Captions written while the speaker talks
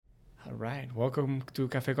right. Welcome to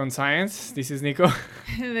Café con Science. This is Nico.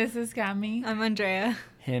 This is Cami. I'm Andrea.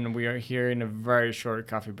 And we are here in a very short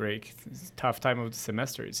coffee break. It's a tough time of the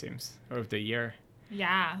semester, it seems, or of the year.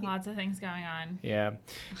 Yeah, lots of things going on. Yeah.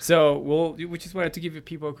 So we just wanted to give you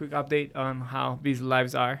people a quick update on how busy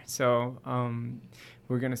lives are. So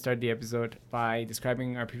we're going to start the episode by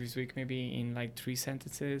describing our previous week maybe in like three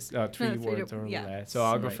sentences, three words or less. So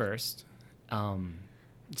I'll go first.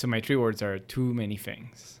 So my three words are too many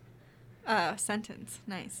things. Sentence.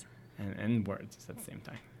 Nice. And words at the same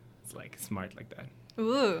time. It's like smart like that.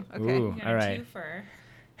 Ooh, okay. Ooh, all right.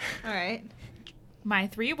 All right. My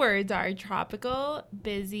three words are tropical,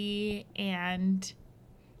 busy, and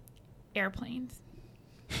airplanes.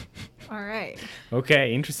 All right.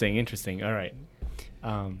 Okay, interesting. All right.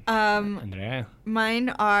 Andrea. Mine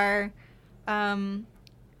are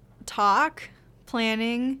talk,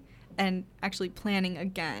 planning, and actually planning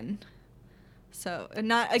again. So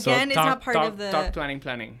not again. It's not part of the talk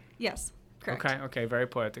planning. Yes, correct. Okay, very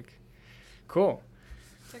poetic. Cool.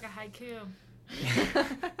 It's like a haiku.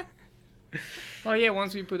 Well, yeah.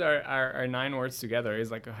 Once we put our 9 words together, it's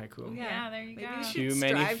like a haiku. Yeah, there you go. Maybe we should Too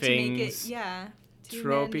many strive things. to make it, too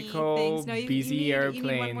tropical, many things. No, busy airplanes.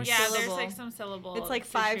 You need one more Yeah, syllable. there's like some syllable. It's like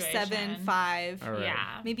 5, 7, situation. 5. All right.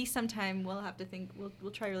 Yeah. Maybe sometime we'll have to think.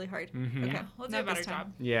 We'll try really hard. Mm-hmm. Okay. Yeah, we'll do a Not better this time.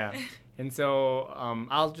 job. Yeah. And so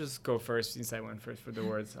I'll just go first since I went first for the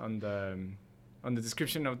words on the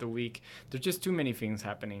description of the week. There's just too many things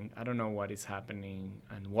happening. I don't know what is happening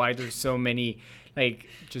and why there's so many, like,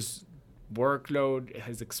 just workload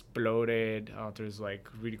has exploded. There's like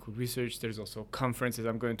really cool research. There's also conferences.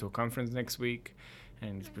 I'm going to a conference next week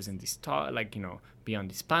and present this talk, like, be on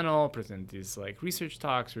this panel, present these like research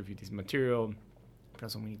talks, review this material. But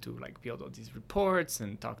also we need to like build all these reports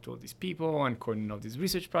and talk to all these people and coordinate all these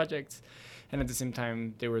research projects. And at the same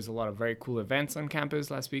time, there was a lot of very cool events on campus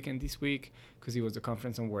last week and this week, because it was the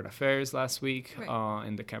conference on world affairs last week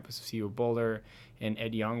in the campus of CU Boulder. And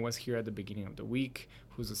Ed Young was here at the beginning of the week,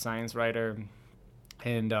 who's a science writer.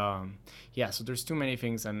 And so there's too many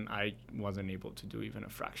things, and I wasn't able to do even a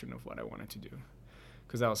fraction of what I wanted to do,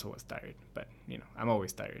 because I also was tired. But, I'm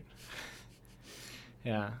always tired.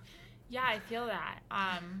 Yeah. Yeah, I feel that.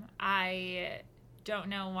 I don't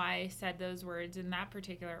know why I said those words in that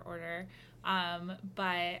particular order,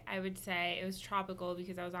 but I would say it was tropical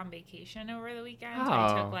because I was on vacation over the weekend. So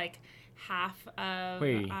I took like half of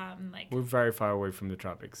we're very far away from the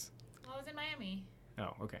tropics. Well, I was in Miami.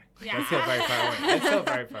 Oh, okay. Yeah. That's still very far away. That's still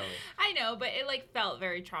very far away. I know, but it like felt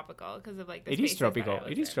very tropical because of like the It is tropical.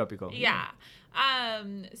 It is tropical. Yeah.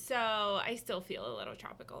 So I still feel a little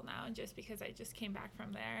tropical now just because I just came back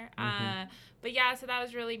from there. But yeah, so that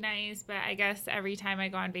was really nice. But I guess every time I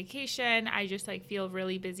go on vacation, I just like feel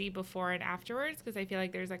really busy before and afterwards because I feel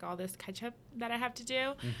like there's like all this catch up that I have to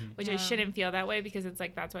do, which I shouldn't feel that way because it's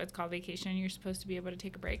like that's why it's called vacation. You're supposed to be able to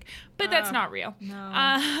take a break, but that's not real.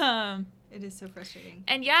 No. It is so frustrating.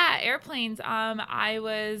 And yeah, airplanes. I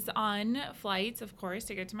was on flights, of course,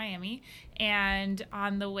 to get to Miami. And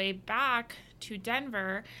on the way back to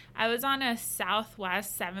Denver, I was on a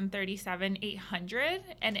Southwest 737-800.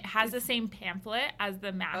 And it has the same pamphlet as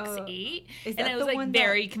the MAX 8. And I was like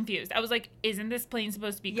very confused. I was like, isn't this plane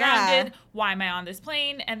supposed to be grounded? Why am I on this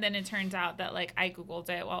plane? And then it turns out that like I Googled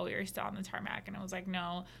it while we were still on the tarmac. And I was like,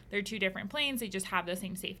 no, they're two different planes. They just have the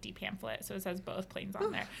same safety pamphlet. So it says both planes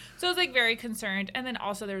on there. So I was like very concerned. And then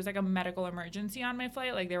also there was like a medical emergency on my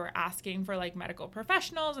flight. Like they were asking for like medical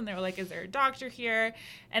professionals and they were like, is there a doctor here?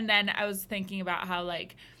 And then I was thinking about how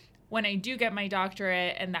like when I do get my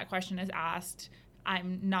doctorate and that question is asked,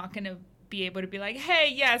 I'm not going to be able to be like,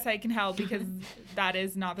 hey, yes, I can help, because that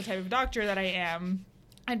is not the type of doctor that I am.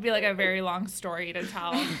 I'd be like a very long story to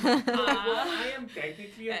tell. Well, I am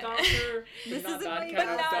technically a doctor, but not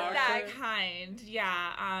that kind.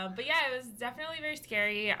 Yeah. But yeah, it was definitely very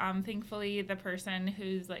scary. Thankfully, the person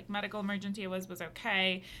whose like medical emergency it was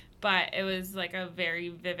okay, but it was like a very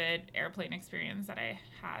vivid airplane experience that I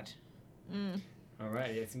had. All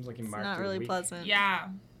right. Yeah, it seems like it marked not your really week. pleasant. Yeah.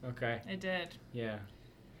 Okay. It did. Yeah.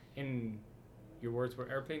 And your words were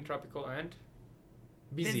airplane, tropical, and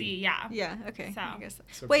busy. Yeah. Yeah. Okay. So. I guess.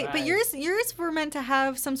 Surprise. Wait, but yours were meant to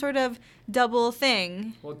have some sort of double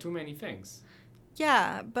thing. Well, too many things.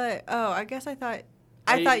 Yeah, but I guess I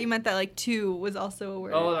thought you meant that like two was also a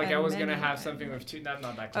word. Oh, like I was gonna have something with two. That's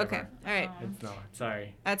not that clever. Okay. All right. It's not.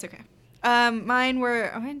 Sorry. That's okay.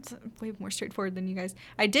 Mine's way more straightforward than you guys.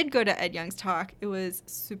 I did go to Ed Young's talk. It was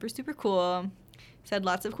super, super cool. Said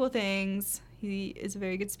lots of cool things. He is a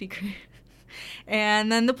very good speaker.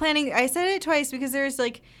 And then the planning, I said it twice because there's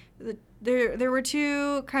like, there were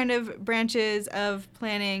two kind of branches of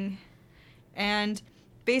planning. And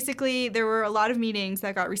basically, there were a lot of meetings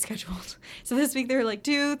that got rescheduled. So this week there were like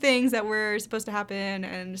 2 things that were supposed to happen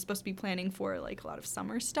and supposed to be planning for like a lot of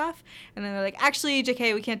summer stuff. And then they're like, actually,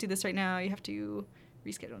 JK, we can't do this right now. You have to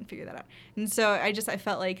reschedule and figure that out. And so I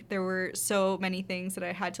felt like there were so many things that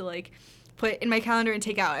I had to like put in my calendar and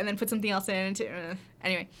take out and then put something else in.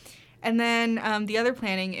 Anyway. And then the other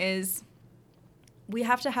planning is we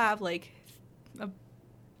have to have like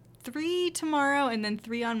 3 tomorrow and then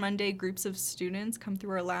 3 on Monday groups of students come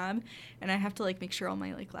through our lab, and I have to like make sure all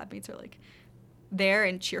my like lab mates are like there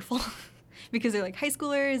and cheerful because they're like high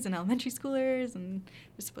schoolers and elementary schoolers and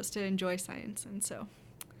they're supposed to enjoy science, and so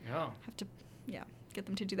I have to get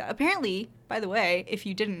them to do that. Apparently, by the way, if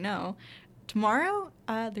you didn't know, tomorrow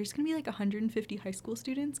there's gonna be like 150 high school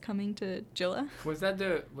students coming to Gilla. Was that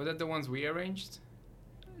the ones we arranged?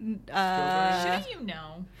 Shouldn't you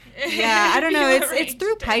know? Yeah, I don't know. It's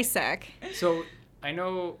through PISEC. So I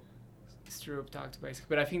know Stroop talked to PISEC,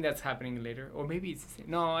 but I think that's happening later, or maybe it's the same.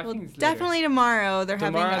 No, I think it's later. Definitely tomorrow.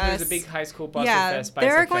 Tomorrow there's a big high school Positive Fest. Yeah,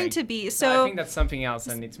 there are going thing. to be. So I think that's something else,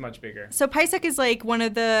 and it's much bigger. So PISEC is like one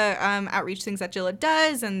of the outreach things that Gilla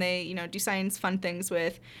does, and they do science fun things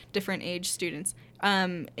with different age students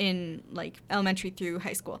in like elementary through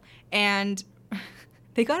high school, and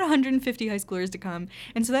they got 150 high schoolers to come,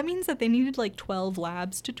 and so that means that they needed like 12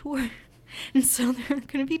 labs to tour. And so there are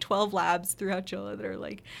going to be 12 labs throughout Gilla that are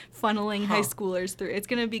like funneling high schoolers through. It's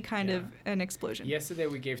going to be kind of an explosion. Yesterday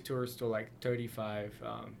we gave tours to like 35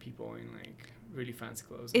 people in like really fancy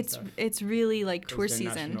clothes. It's really like tour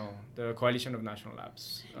season. The Coalition of National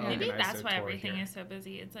Labs. Maybe that's why everything is so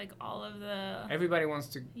busy. It's like all of the. Everybody wants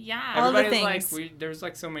to. Yeah. Everybody's all the things. Like there's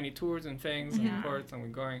like so many tours and things and reports, and we're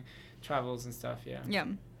going travels and stuff. Yeah. Yeah.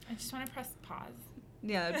 I just want to press pause.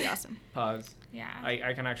 Yeah, that'd be awesome. Pause. Yeah.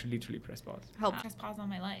 I can actually literally press pause. Help. Press pause on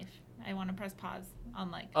my life. I want to press pause on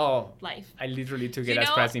like life. I literally took it as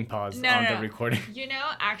pressing pause on the recording.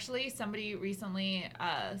 Actually, somebody recently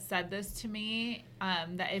said this to me,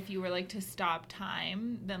 that if you were like to stop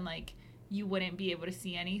time, then like you wouldn't be able to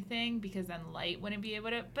see anything because then light wouldn't be able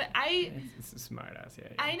to. But It's a smart ass. Yeah.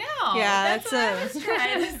 I know. Yeah, that's what I was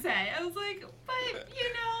trying to say. I was like, but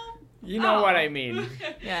You know what I mean.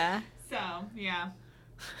 Yeah. So yeah.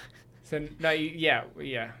 So no,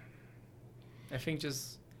 yeah. I think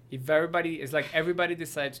just if everybody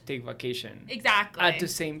decides to take vacation Exactly at the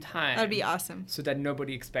same time, That'd be awesome. So that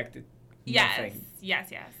nobody expected nothing.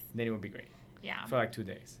 Yes. Then it would be great. Yeah. For like 2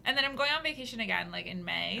 days. And then I'm going on vacation again, like in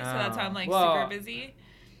May, so that's why I'm like super busy.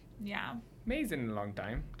 Yeah. May's in a long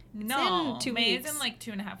time. No, it's in 2 May weeks. is in like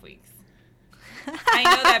 2.5 weeks. I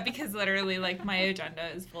know that because literally, like, my agenda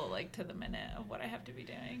is full, like, to the minute of what I have to be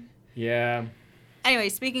doing. Yeah. Anyway,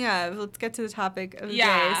 speaking of, let's get to the topic of the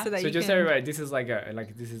day so just everybody, this is like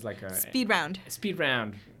a speed round. Speed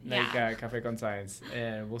round, like Café con Science,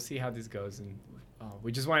 and we'll see how this goes. And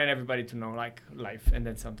we just wanted everybody to know like life, and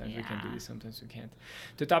then sometimes we can do this, sometimes we can't.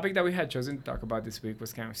 The topic that we had chosen to talk about this week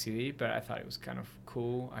was kind of silly, but I thought it was kind of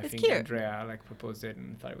cool. I think cute. Andrea like proposed it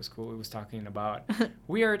and thought it was cool. It was talking about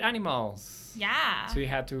weird animals. Yeah. So you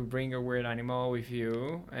had to bring a weird animal with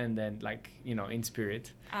you, and then like in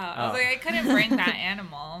spirit. I was like, I couldn't bring that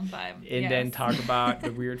animal, but and then talk about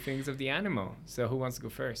the weird things of the animal. So who wants to go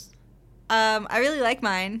first? I really like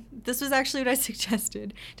mine. This was actually what I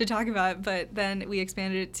suggested to talk about, but then we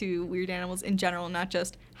expanded it to weird animals in general, not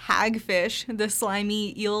just hagfish, the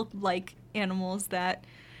slimy eel-like animals that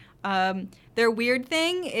their weird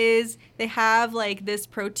thing is they have like this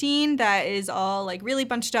protein that is all like really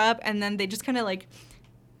bunched up, and then they just kind of like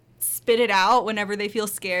spit it out whenever they feel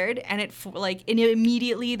scared, and it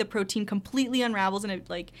immediately the protein completely unravels, and it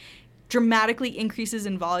like dramatically increases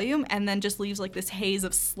in volume, and then just leaves like this haze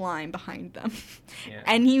of slime behind them. Yeah.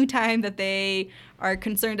 Anytime that they are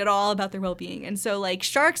concerned at all about their well-being. And so like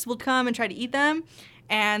sharks will come and try to eat them,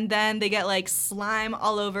 and then they get like slime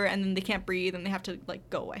all over, and then they can't breathe, and they have to like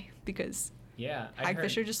go away because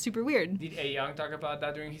hagfish are just super weird. Did A. Young talk about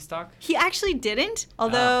that during his talk? He actually didn't,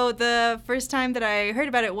 although the first time that I heard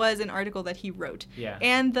about it was an article that he wrote. Yeah.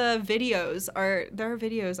 And there are videos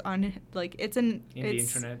on like the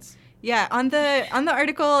internets. Yeah, on the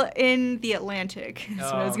article in The Atlantic,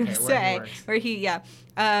 that's what I was going to say, where he,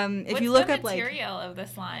 if you look up, like... What's the material of the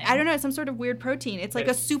slime? I don't know, it's some sort of weird protein. It's like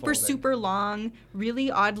a super long, really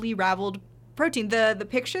oddly raveled protein. The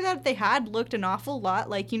picture that they had looked an awful lot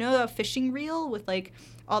like, a fishing reel with, like,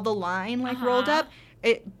 all the line, like, rolled up?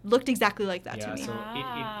 It looked exactly like that to me. So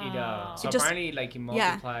apparently, like, it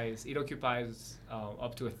multiplies, it occupies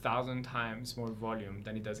up to 1,000 times more volume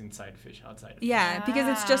than it does inside fish outside. Because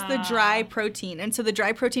it's just the dry protein. And so the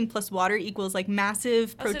dry protein plus water equals, like,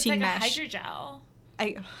 massive protein mesh. So it's like a hydrogel.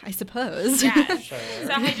 I suppose. Yeah. Sure. So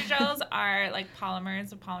hydrogels are like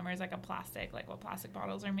polymers. A polymer is like a plastic, like what plastic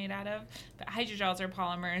bottles are made out of. But hydrogels are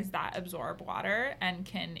polymers that absorb water and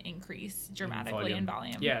can increase dramatically in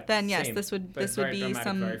volume. Yeah. Then yes, same, this would but this would very be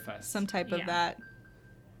dramatic, very fast. some type of Yeah. that.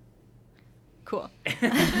 Cool.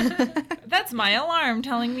 That's my alarm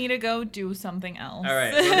telling me to go do something else. All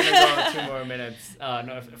right, we're gonna go 2 more minutes.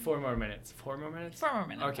 No, 4 more minutes. 4 more minutes. 4 more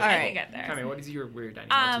minutes. Okay. I All can right. get there. Cami, what is your weird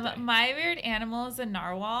animal today? My weird animal is a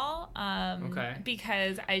narwhal. Okay.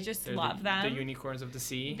 Because I just They're love them. The unicorns of the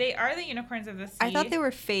sea. They are the unicorns of the sea. I thought they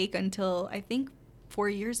were fake until I think 4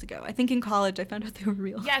 years ago. I think in college I found out they were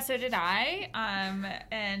real. Yeah, so did I.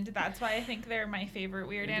 And that's why I think they're my favorite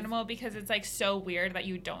weird animal, because it's like so weird that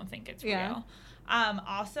you don't think it's Yeah. real.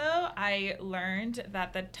 Also, I learned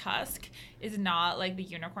that the tusk is not like the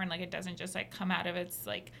unicorn. Like, it doesn't just like come out of its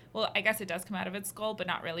like, well, I guess it does come out of its skull, but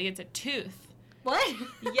not really. It's a tooth. What?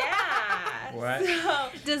 Yeah. What? So,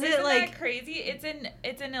 Does it, isn't like- that crazy?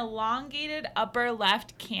 It's an elongated upper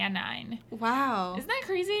left canine. Wow. Isn't that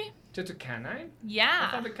crazy? Just a canine? I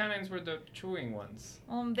Yeah. thought the canines were the chewing ones.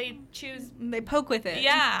 They choose. They poke with it.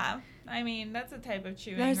 Yeah. I mean, that's a type of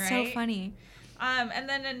chewing, That's right? so funny. And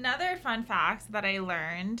then another fun fact that I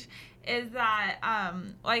learned is that, well,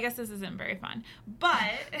 I guess this isn't very fun, but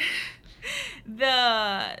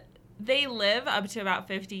they live up to about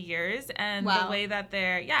 50 years, and Wow. the way that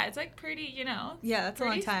it's like pretty, Yeah, that's a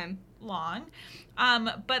long pretty time. long.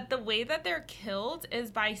 But the way that they're killed is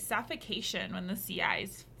by suffocation when the sea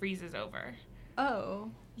ice freezes over. Oh.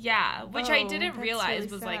 Yeah, which I Oh, didn't that's realize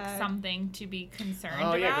really was like sad. something to be concerned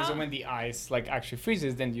Oh yeah, because about. when the ice like actually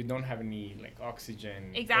freezes, then you don't have any like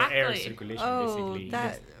oxygen or air Exactly. circulation Oh, basically.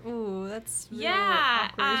 that's real Yeah.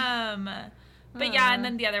 awkward. But yeah, and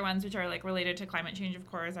then the other ones which are like related to climate change, of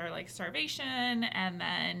course, are like starvation, and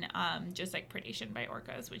then just like predation by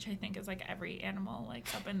orcas, which I think is like every animal like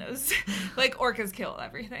up in those like orcas kill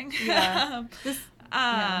everything. Yeah.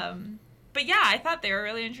 But yeah, I thought they were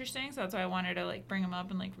really interesting, so that's why I wanted to like bring them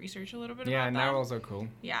up and like research a little bit Yeah, about them. narwhals are cool.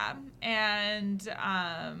 Yeah, and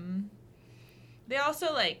they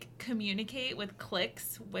also like communicate with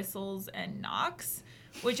clicks, whistles, and knocks,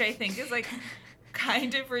 which I think is like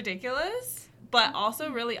kind of ridiculous, but also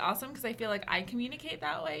really awesome because I feel like I communicate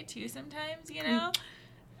that way too sometimes, you know?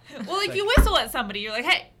 Well, like you whistle at somebody, you're like,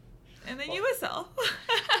 hey, and then you whistle.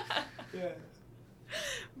 Yeah.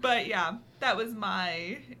 But yeah, that was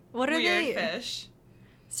my What are weird they? fish.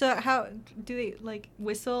 So how do they like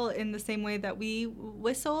whistle in the same way that we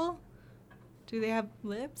whistle? Do they have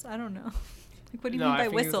lips? I don't know. Like, what do you mean I by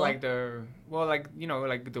think whistle? It's like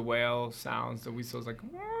like the whale sounds, the whistles like.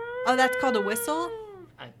 Oh, that's called a whistle?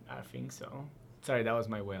 I think so. Sorry, that was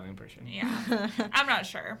my whale impression. Yeah, I'm not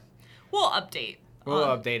sure. We'll update. We'll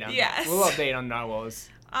update on yes. We'll update on narwhals.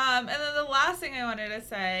 And then the last thing I wanted to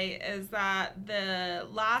say is that the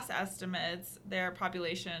last estimates, their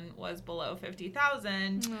population was below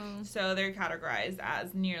 50,000. Oh. So they're categorized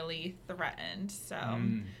as nearly threatened. So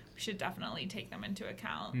Mm. we should definitely take them into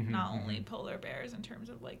account. Mhm, Not only mhm. polar bears in terms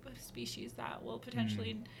of like the species that will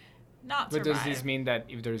potentially not But survive. does this mean that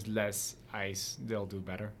if there's less ice, they'll do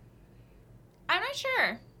better? I'm not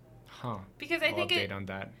sure. Huh. Because I I'll think update on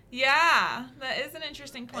that. yeah, that is an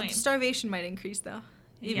interesting point. Starvation might increase though,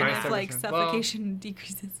 even Yeah. if like Starvation. Well- suffocation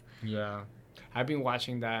decreases. Yeah. I've been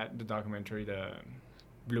watching the documentary, the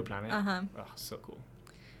Blue Planet. Uh-huh. Oh, so cool.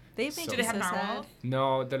 They've So made Do me they have so sad. narwhals?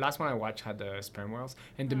 No, the last one I watched had the sperm whales,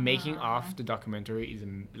 and the making of the documentary is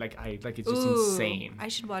it's just Ooh, insane. I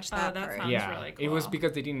should watch Oh, that that part. sounds Yeah, really it was cool.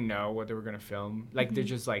 because they didn't know what they were gonna film. Like they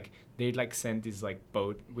just they sent this like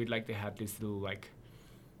boat with like they had this little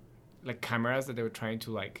like cameras that they were trying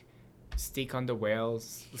to like stick on the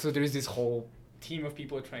whales. So there's this whole team of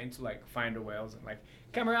people trying to like find the whales and like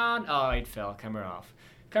camera on, oh it fell, camera off,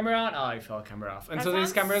 camera on, oh it fell, camera off. And That so these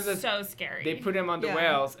sounds cameras that so scary. they put them on the Yeah.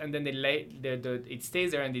 whales, and then it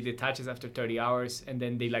stays there, and it detaches after 30 hours, and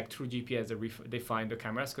then they like through GPS they find the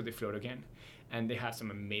cameras because they float again, and they have some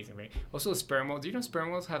amazing brain. Also, sperm whales. Do you know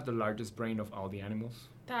sperm whales have the largest brain of all the animals?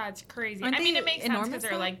 That's crazy. Aren't I mean, they it makes sense enormous because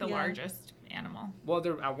they're though? like the Yeah. largest animal. Well,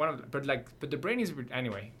 they're one of them, but the brain is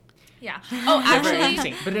anyway. Yeah. Oh, They're very actually,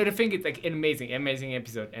 interesting. But I think it's like an amazing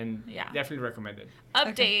episode, and Yeah. definitely recommended.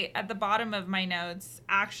 update at the bottom of my notes.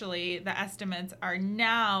 Actually, the estimates are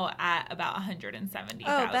now at about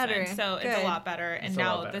 170,000. Oh, better. So it's a Good. lot better. And It's a lot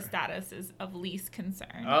now the better. status is of least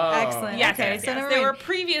concern. Oh, Excellent. Yes, Okay, yes, so yes. never They mind. were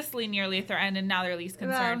previously nearly threatened, and now they're least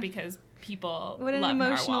concerned Wow. because people What an love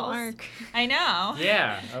emotional narwhals. arc. I know.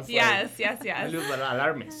 Yeah. I was Yes, yes, like, yes. a little bit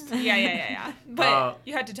alarmist. Yeah. But Uh,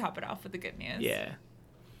 you had to top it off with the good news. Yeah.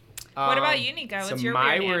 What about you, Nico? What's so your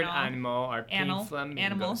my weird weird animal? animal are pink flamingos.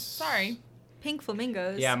 Animal. Sorry. Pink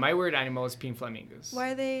flamingos. Yeah, my weird animal is pink flamingos.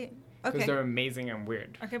 Why are they? Because Okay. they're amazing and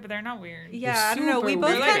weird. Okay, but they're not weird. Yeah, I don't know. We super both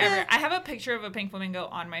They're weird. like kind everywhere. of. I have a picture of a pink flamingo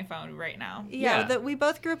on my phone right now. Yeah, Yeah. we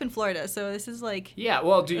both grew up in Florida, so this is like. Yeah,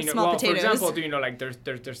 well, do you know? Small Well, potatoes. for example, do you know like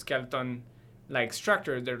their skeleton, like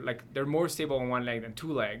structure? They're more stable on one leg than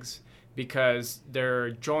two legs because their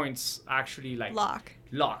joints actually like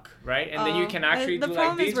Lock. right? And then you can actually the do like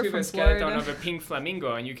problem is this we're with from a skeleton Florida. of a pink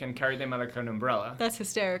flamingo, and you can carry them like an umbrella, That's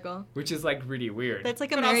hysterical. which is like really weird. That's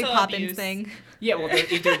like a But Mary also Poppins abuse. thing. Yeah, well,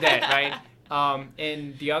 if they're dead, right?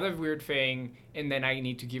 And the other weird thing, and then I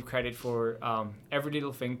need to give credit for Every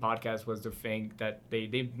Little Thing podcast was the thing that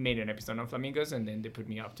they made an episode on flamingos, and then they put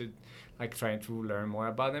me up to like trying to learn more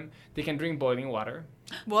about them. They can drink boiling water,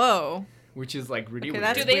 Whoa. which is like really Okay, weird.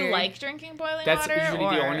 that's Do they weird. like drinking boiling That's water? usually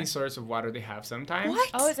or... the only source of water they have sometimes. What?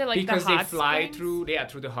 Oh, is it like Because the they hot fly springs?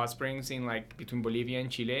 through the hot springs in like between Bolivia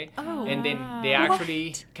and Chile. Oh. And then they Wow. actually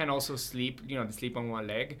What? can also sleep, they sleep on one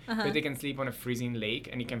leg, Uh-huh. but they can sleep on a freezing lake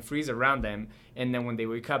and it can freeze around them. And then when they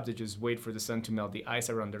wake up, they just wait for the sun to melt the ice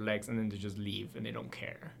around their legs and then they just leave and they don't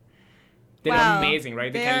care. They're Wow. amazing,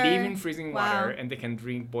 right? They They can live are- in freezing wow. water and they can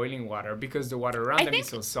drink boiling water because the water around I them think is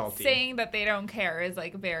so salty. saying that they don't care is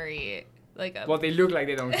like very like a. Well, they look like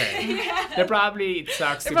they don't care. Yeah. They're probably, it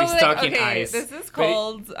sucks They're to be probably stuck like, in okay, ice. this is but it-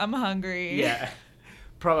 cold. I'm hungry. Yeah,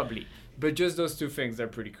 probably. But just those two things are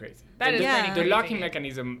pretty crazy. That And is the, pretty the crazy. locking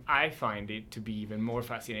mechanism, I find it to be even more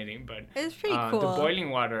fascinating. But It's pretty cool. the boiling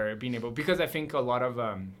water, being able, because I think a lot of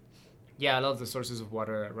the sources of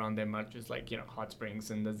water around them are just like hot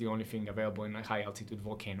springs, and that's the only thing available in like high altitude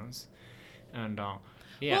volcanoes. And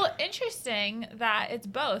yeah. Well, interesting that it's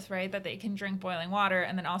both, right? That they can drink boiling water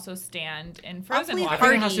and then also stand in frozen Awfully I water.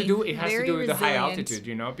 think it has to hardy, do very with the high resilient.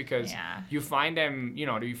 altitude, because Yeah. you find them,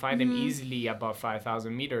 them easily above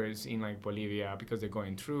 5,000 meters in like Bolivia because they're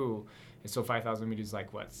going through. And so 5,000 meters is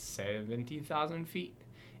like what, 70,000 feet?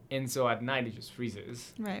 And so at night it just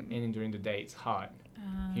freezes. Right. And then during the day it's hot,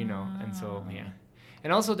 and so yeah.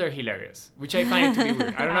 And also they're hilarious, which I find it to be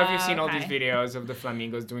weird. I don't know if you've seen all these Okay. videos of the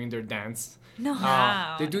flamingos doing their dance. No.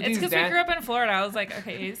 Wow. They do It's these because we grew up in Florida. I was like,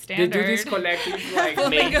 okay, They standard. do this collective like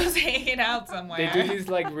Flamingos hanging out somewhere. They do this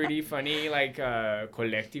like really funny like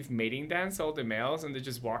collective mating dance, all the males, and they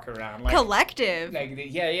just walk around like Collective.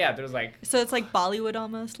 There's like So it's like Bollywood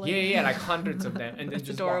almost. Like, like hundreds of them, and then That's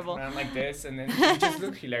just adorable. walk around like this, and then they just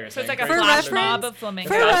look hilarious. So it's I like a For encourage flash you to- reference- mob of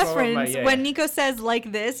flamingos. For That's what reference, my- yeah. when Nico says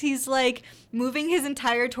like this, he's like moving his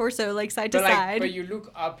entire torso like side to But like, side. but you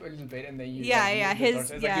look up a little bit, and then you Yeah, like, yeah, move the his-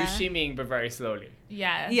 torso. It's yeah. like you're shimmying, but very slowly.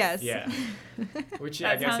 Yes. Yes. Yeah. Which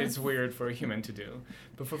That I guess sounds- it's weird for a human to do,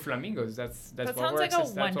 but for flamingos, that's That what sounds works. like a That's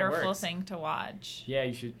what wonderful works. thing to watch. Yeah,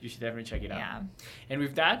 you should definitely check it out. Yeah. And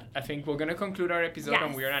with that, I think we're gonna conclude our episode on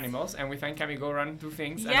Yes. weird animals, and we thank Cami go run do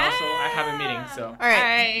things, and also I have a meeting. So, All right. All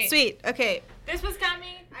right. Sweet. Okay. This was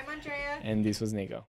Cami. I'm Andrea. and this was Nico.